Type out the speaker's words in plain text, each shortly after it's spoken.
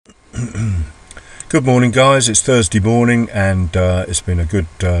Good morning, guys. It's Thursday morning and it's been a good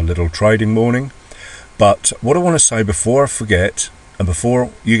little trading morning. But what I want to say before I forget and before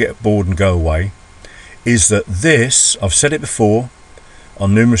you get bored and go away is that this, I've said it before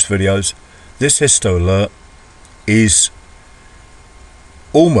on numerous videos, this histo alert is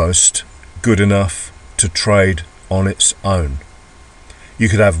almost good enough to trade on its own. You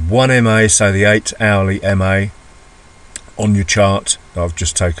could have one MA, say the 8 hourly MA on your chart. I've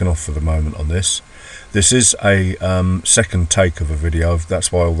just taken off for the moment on this. This is a second take of a video.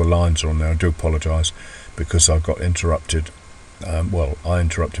 That's why all the lines are on there. I do apologise because I got interrupted. Well, I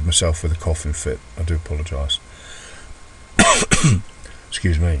interrupted myself with a coughing fit. I do apologise.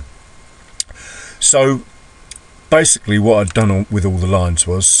 Excuse me. So basically what I'd done with all the lines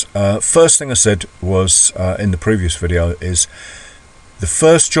was, first thing I said was in the previous video is the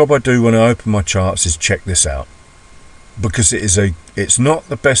first job I do when I open my charts is check this out, because it's not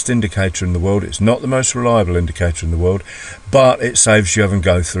the best indicator in the world, it's not the most reliable indicator in the world, but it saves you having to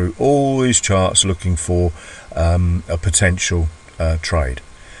go through all these charts looking for a potential trade.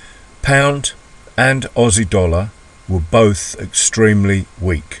 Pound and Aussie dollar were both extremely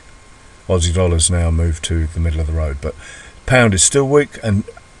weak. Aussie dollar's now moved to the middle of the road, but pound is still weak, and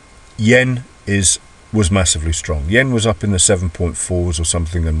yen was massively strong. Yen was up in the 7.4s or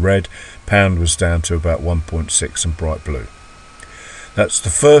something and red. Pound was down to about 1.6 and bright blue. That's the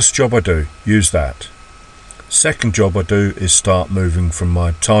first job I do, use that. Second job I do is start moving from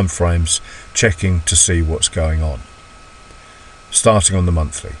my time frames, checking to see what's going on. Starting on the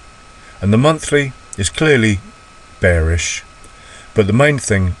monthly. And the monthly is clearly bearish, but the main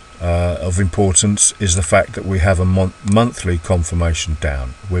thing of importance is the fact that we have a monthly confirmation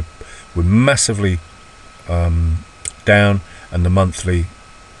down. We're massively down, and the monthly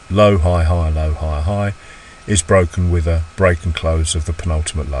low high high low high high is broken with a break and close of the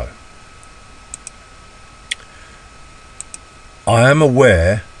penultimate low. I am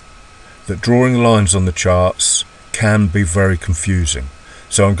aware that drawing lines on the charts can be very confusing,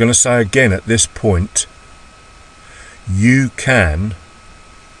 so I'm going to say again at this point, you can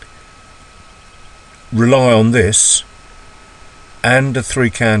rely on this and the 3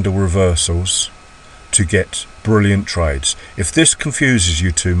 candle reversals to get brilliant trades. If this confuses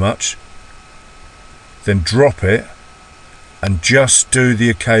you too much, then drop it and just do the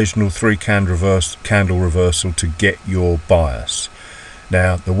occasional 3 candle reversal to get your bias.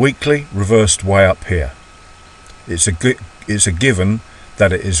 Now the weekly reversed way up here. It's a given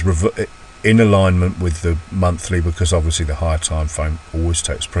that it is in alignment with the monthly, because obviously the higher time frame always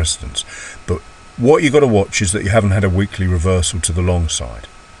takes precedence. But what you've got to watch is that you haven't had a weekly reversal to the long side,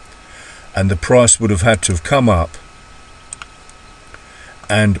 and the price would have had to have come up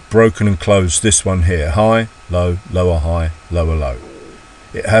and broken and closed this one here, high, low, lower high, lower low.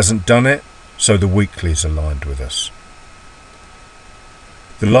 It hasn't done it, so the weekly is aligned with us.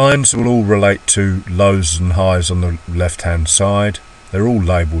 The lines will all relate to lows and highs on the left hand side. They're all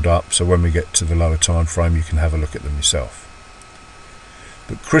labelled up, so when we get to the lower time frame you can have a look at them yourself.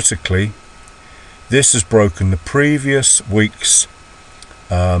 But critically, this has broken the previous week's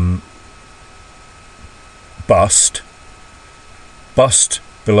bust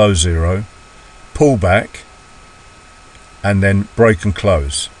below zero, pull back, and then break and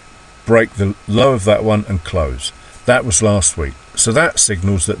close. Break the low of that one and close. That was last week, so that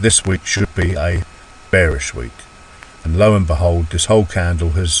signals that this week should be a bearish week. And lo and behold, this whole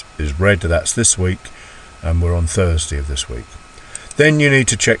candle is red. That's this week, and we're on Thursday of this week. Then you need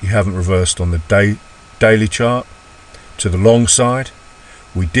to check you haven't reversed on the daily chart to the long side.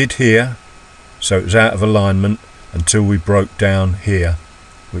 We did here, so it was out of alignment until we broke down here,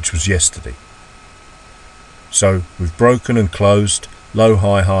 which was yesterday. So we've broken and closed low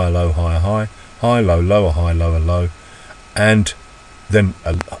high high low high high, high low lower high lower low, and then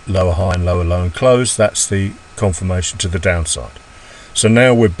a lower high and lower low and close. That's the confirmation to the downside. So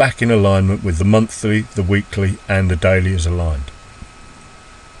now we're back in alignment with the monthly, the weekly, and the daily is aligned.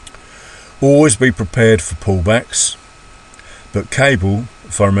 Always be prepared for pullbacks, but cable,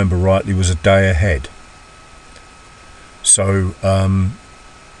 if I remember rightly, was a day ahead. So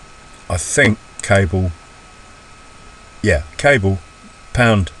I think cable,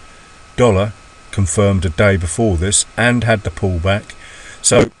 pound dollar confirmed a day before this and had the pullback.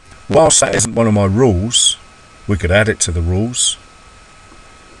 So whilst that isn't one of my rules, we could add it to the rules.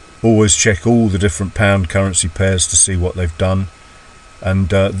 Always check all the different pound currency pairs to see what they've done, and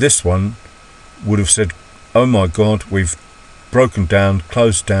this one would have said, oh my god, we've broken down,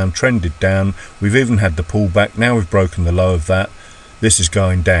 closed down, trended down, we've even had the pullback, now we've broken the low of that, this is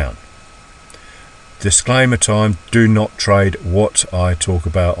going down. disclaimer time, do not trade what I talk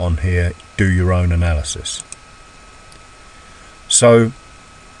about on here, do your own analysis. So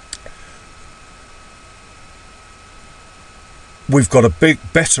we've got a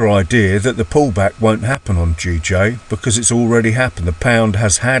better idea that the pullback won't happen on GJ because it's already happened. The pound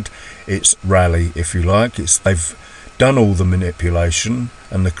has had its rally, if you like. They've done all the manipulation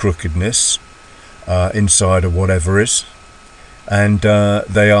and the crookedness inside of whatever is, and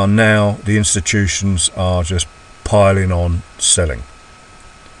they are now, the institutions are just piling on selling.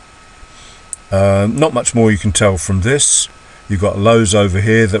 Not much more you can tell from this. You've got lows over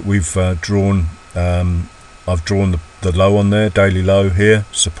here that we've drawn. I've drawn the low on there, daily low here,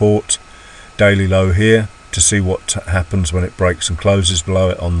 support, daily low here, to see what happens when it breaks and closes below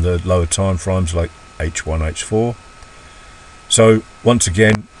it on the lower time frames like H1, H4. So once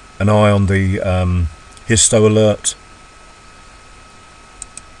again, an eye on the histo alert,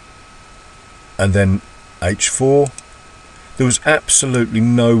 and then H4. There was absolutely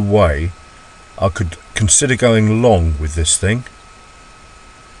no way I could consider going long with this thing.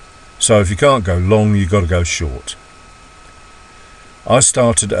 So if you can't go long, you've got to go short. I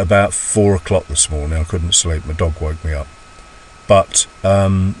started at about 4 o'clock this morning. I couldn't sleep, my dog woke me up. But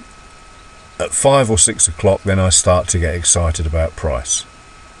at 5 or 6 o'clock, then I start to get excited about price.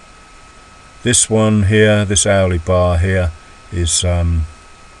 This one here, this hourly bar here, is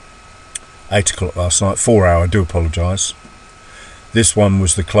 8 o'clock last night, 4 hour, I do apologise. This one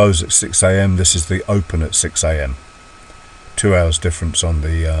was the close at 6 AM, this is the open at 6 AM. 2 hours difference on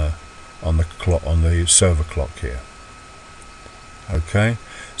the clock, on the server clock here. Okay,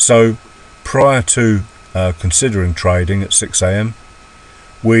 so prior to considering trading at 6 AM,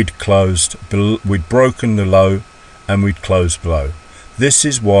 we'd broken the low and we'd closed below. This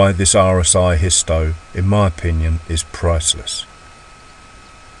is why this RSI histo, in my opinion, is priceless.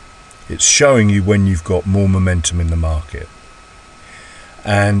 It's showing you when you've got more momentum in the market.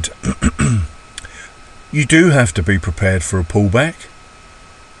 And you do have to be prepared for a pullback,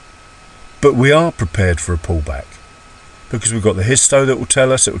 but we are prepared for a pullback because we've got the histo that will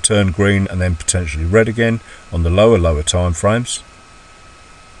tell us it will turn green and then potentially red again on the lower time frames.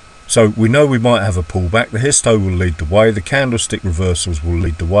 So we know we might have a pullback. The histo will lead the way, the candlestick reversals will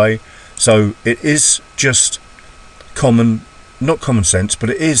lead the way. So it is just not common sense, but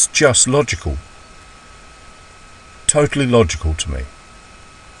it is just logical, totally logical to me.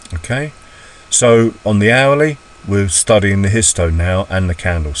 Okay, so on the hourly, we're studying the histo now and the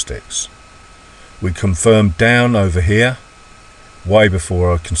candlesticks. We confirmed down over here way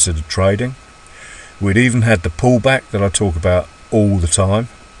before I considered trading. We'd even had the pullback that I talk about all the time.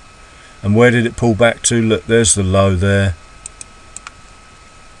 And where did it pull back to? Look, there's the low there.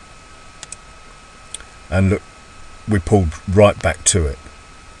 And look, we pulled right back to it.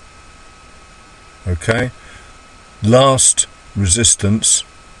 Okay, last resistance,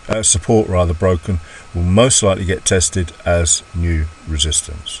 support rather, broken, will most likely get tested as new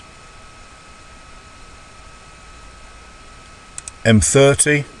resistance.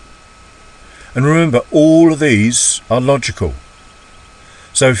 M30, and remember, all of these are logical.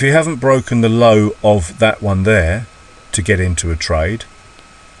 So if you haven't broken the low of that one there to get into a trade,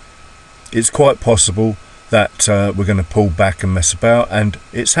 it's quite possible that we're going to pull back and mess about, and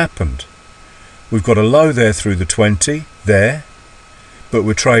it's happened. We've got a low there through the 20 there, but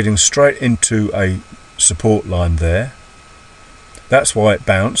we're trading straight into a support line there. That's why it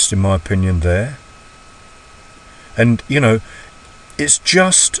bounced, in my opinion, there. And you know, it's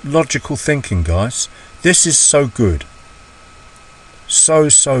just logical thinking, guys. This is so good, so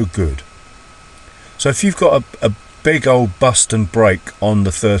good. So if you've got a big old bust and break on the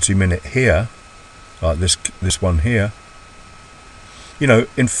 30-minute here, like this one here, you know,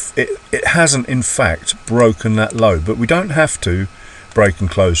 it hasn't in fact broken that low, but we don't have to break and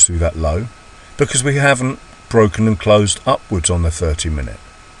close through that low because we haven't broken and closed upwards on the 30-minute.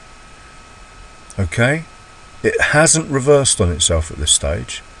 Okay, it hasn't reversed on itself at this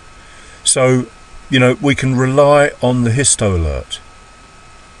stage, so you know, we can rely on the histo alert.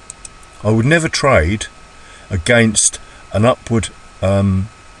 I would never trade against an upward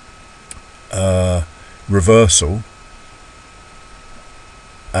reversal,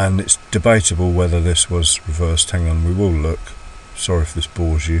 and it's debatable whether this was reversed. Hang on, we will look. Sorry if this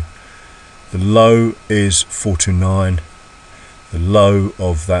bores you. The low is 429. The low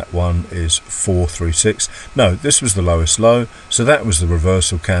of that one is 436. No, this was the lowest low, so that was the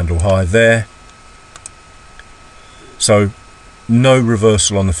reversal candle high there. So no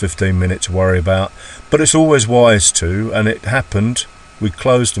reversal on the 15-minute to worry about, but it's always wise to, and it happened. We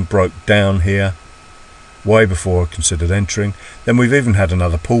closed and broke down here way before I considered entering. Then we've even had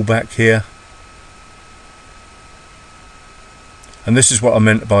another pullback here, And this is what I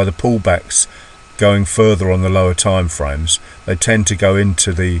meant by the pullbacks going further on the lower time frames. They tend to go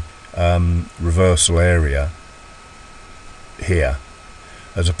into the reversal area here,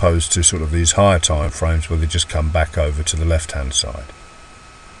 as opposed to sort of these higher time frames where they just come back over to the left hand side.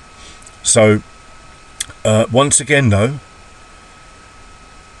 So once again though,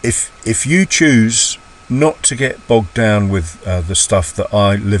 if you choose not to get bogged down with the stuff that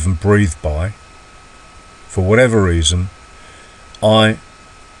I live and breathe by, for whatever reason, I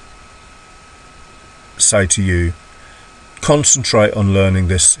say to you, concentrate on learning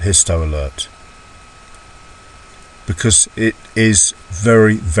this histo alert, because it is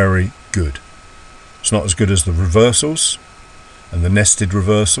very, very good. It's not as good as the reversals and the nested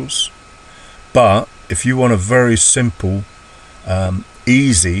reversals, but if you want a very simple,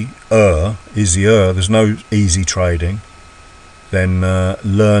 easier, there's no easy trading, then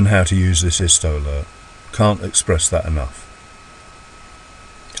learn how to use this histo alert. Can't express that enough.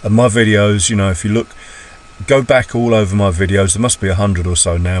 And my videos, you know, if you look, go back all over my videos, there must be 100 or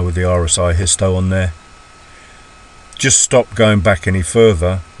so now with the RSI histo on there. Just stop going back any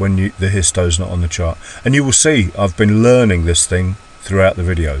further when the histo's not on the chart, and you will see I've been learning this thing throughout the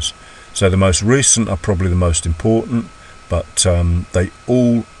videos. So the most recent are probably the most important, but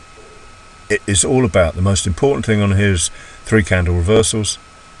it is all about, the most important thing on here is 3 candle reversals.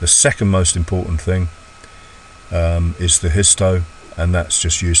 The second most important thing is the histo, and that's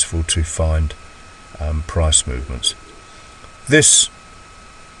just useful to find price movements. This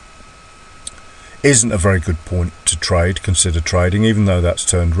isn't a very good point to consider trading, even though that's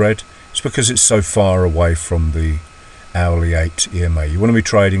turned red. It's because it's so far away from the hourly 8 EMA. You want to be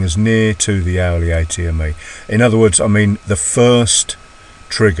trading as near to the hourly 8 EMA. In other words, I mean the first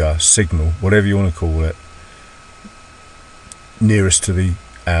trigger signal, whatever you want to call it, nearest to the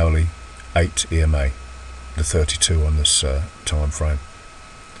hourly 8 EMA, the 32 on this time frame.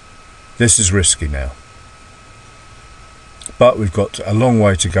 This is risky now, but we've got a long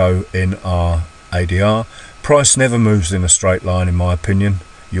way to go in our ADR. Price never moves in a straight line, in my opinion.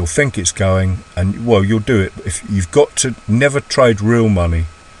 You'll think it's going, and well, you'll do it. If you've got to never trade real money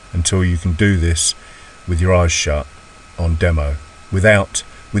until you can do this with your eyes shut on demo, with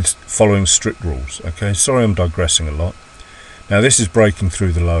following strict rules. Okay, sorry I'm digressing a lot. Now this is breaking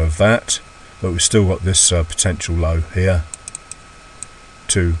through the low of that, but we've still got this potential low here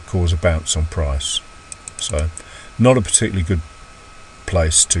to cause a bounce on price. So not a particularly good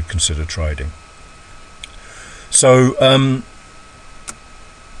place to consider trading. So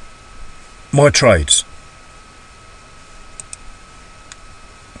my trades.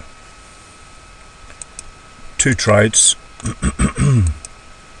 Two trades.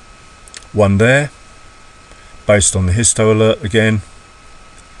 One there, based on the histo alert again.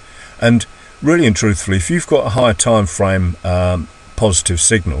 And really and truthfully, if you've got a higher time frame positive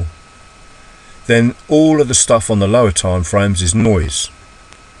signal, then all of the stuff on the lower time frames is noise.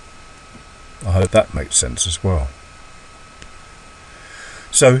 I hope that makes sense as well.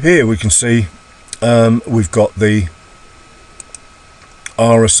 So here we can see we've got the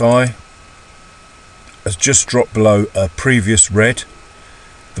RSI has just dropped below a previous red.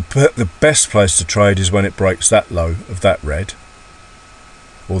 The best place to trade is when it breaks that low of that red,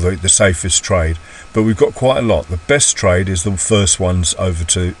 or the safest trade, but we've got quite a lot. The best trade is the first ones over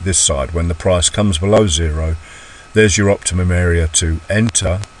to this side. When the price comes below zero, there's your optimum area to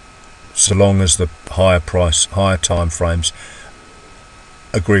enter, so long as the higher time frames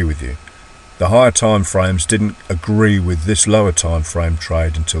agree with you. The higher time frames didn't agree with this lower time frame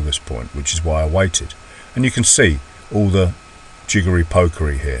trade until this point, which is why I waited. And you can see all the jiggery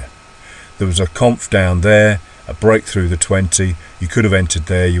pokery here. There was a conf down there, a break through the 20. You could have entered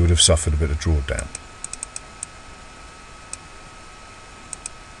there, you would have suffered a bit of drawdown.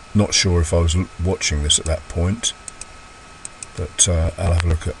 Not sure if I was watching this at that point, but I'll have a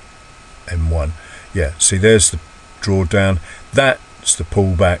look at M1. Yeah, see, there's the drawdown. That's the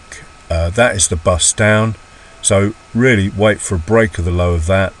pullback. That is the bust down. So really wait for a break of the low of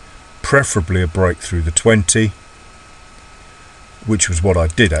that, preferably a break through the 20, which was what I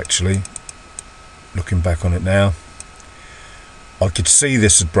did actually. Looking back on it now, I could see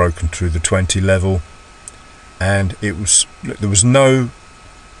this had broken through the 20 level, and there was no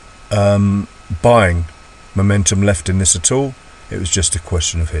buying momentum left in this at all. It was just a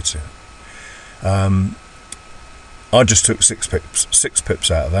question of hitting. I just took 6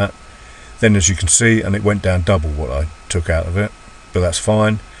 pips out of that. Then, as you can see, and it went down double what I took out of it, but that's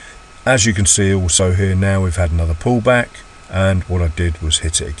fine. As you can see also here now, we've had another pullback, and what I did was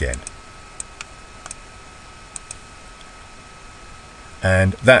hit it again.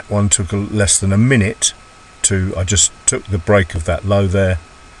 And that one took less than a minute I just took the break of that low there.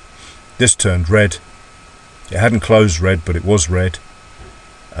 This turned red. It hadn't closed red, but it was red.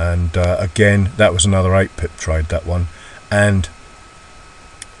 And again, that was another 8 pip trade, that one. And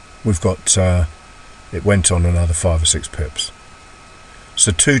we've got, it went on another 5 or 6 pips.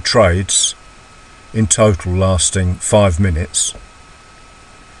 So 2 trades in total lasting 5 minutes.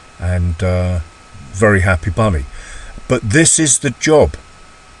 And very happy bunny. But this is the job.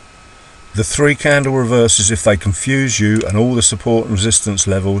 The 3 candle reverses, if they confuse you, and all the support and resistance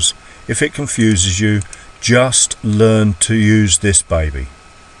levels, if it confuses you, just learn to use this baby.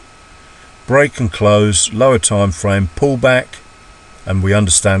 Break and close, lower time frame, pull back, and we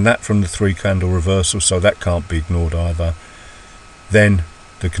understand that from the 3 candle reversal, so that can't be ignored either. Then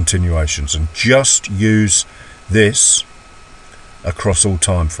the continuations, and just use this across all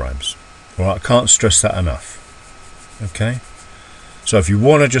time frames. All right, I can't stress that enough. Okay, so if you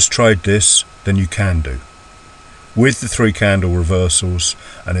want to just trade this, then you can do with the 3 candle reversals.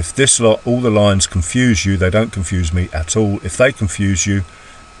 And if this lot, all the lines confuse you, they don't confuse me at all. If they confuse you,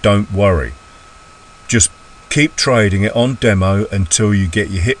 don't worry, just keep trading it on demo until you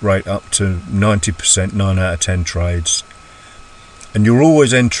get your hit rate up to 90%, 9 out of 10 trades. And you're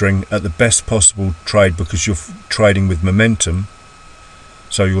always entering at the best possible trade because you're trading with momentum.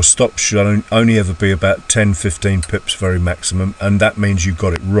 So your stop should only ever be about 10-15 pips very maximum, and that means you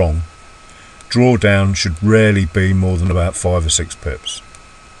got it wrong. Drawdown should rarely be more than about 5 or 6 pips.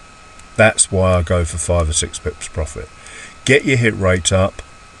 That's why I go for 5 or 6 pips profit. Get your hit rate up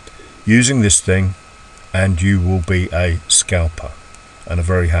using this thing, and you will be a scalper and a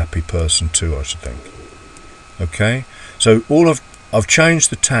very happy person too, I should think. Okay, so I've changed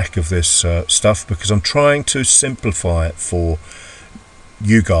the tack of this stuff because I'm trying to simplify it for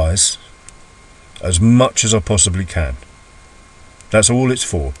you guys as much as I possibly can. That's all it's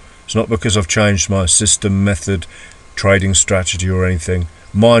for. It's not because I've changed my system, method, trading strategy or anything.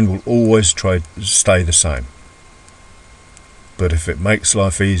 Mine will always stay the same. But if it makes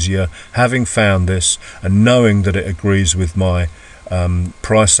life easier, having found this and knowing that it agrees with my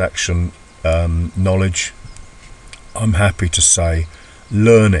price action knowledge, I'm happy to say,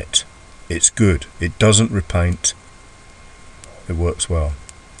 learn it. It's good. It doesn't repaint. It works well.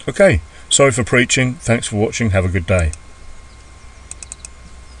 Okay, sorry for preaching. Thanks for watching. Have a good day.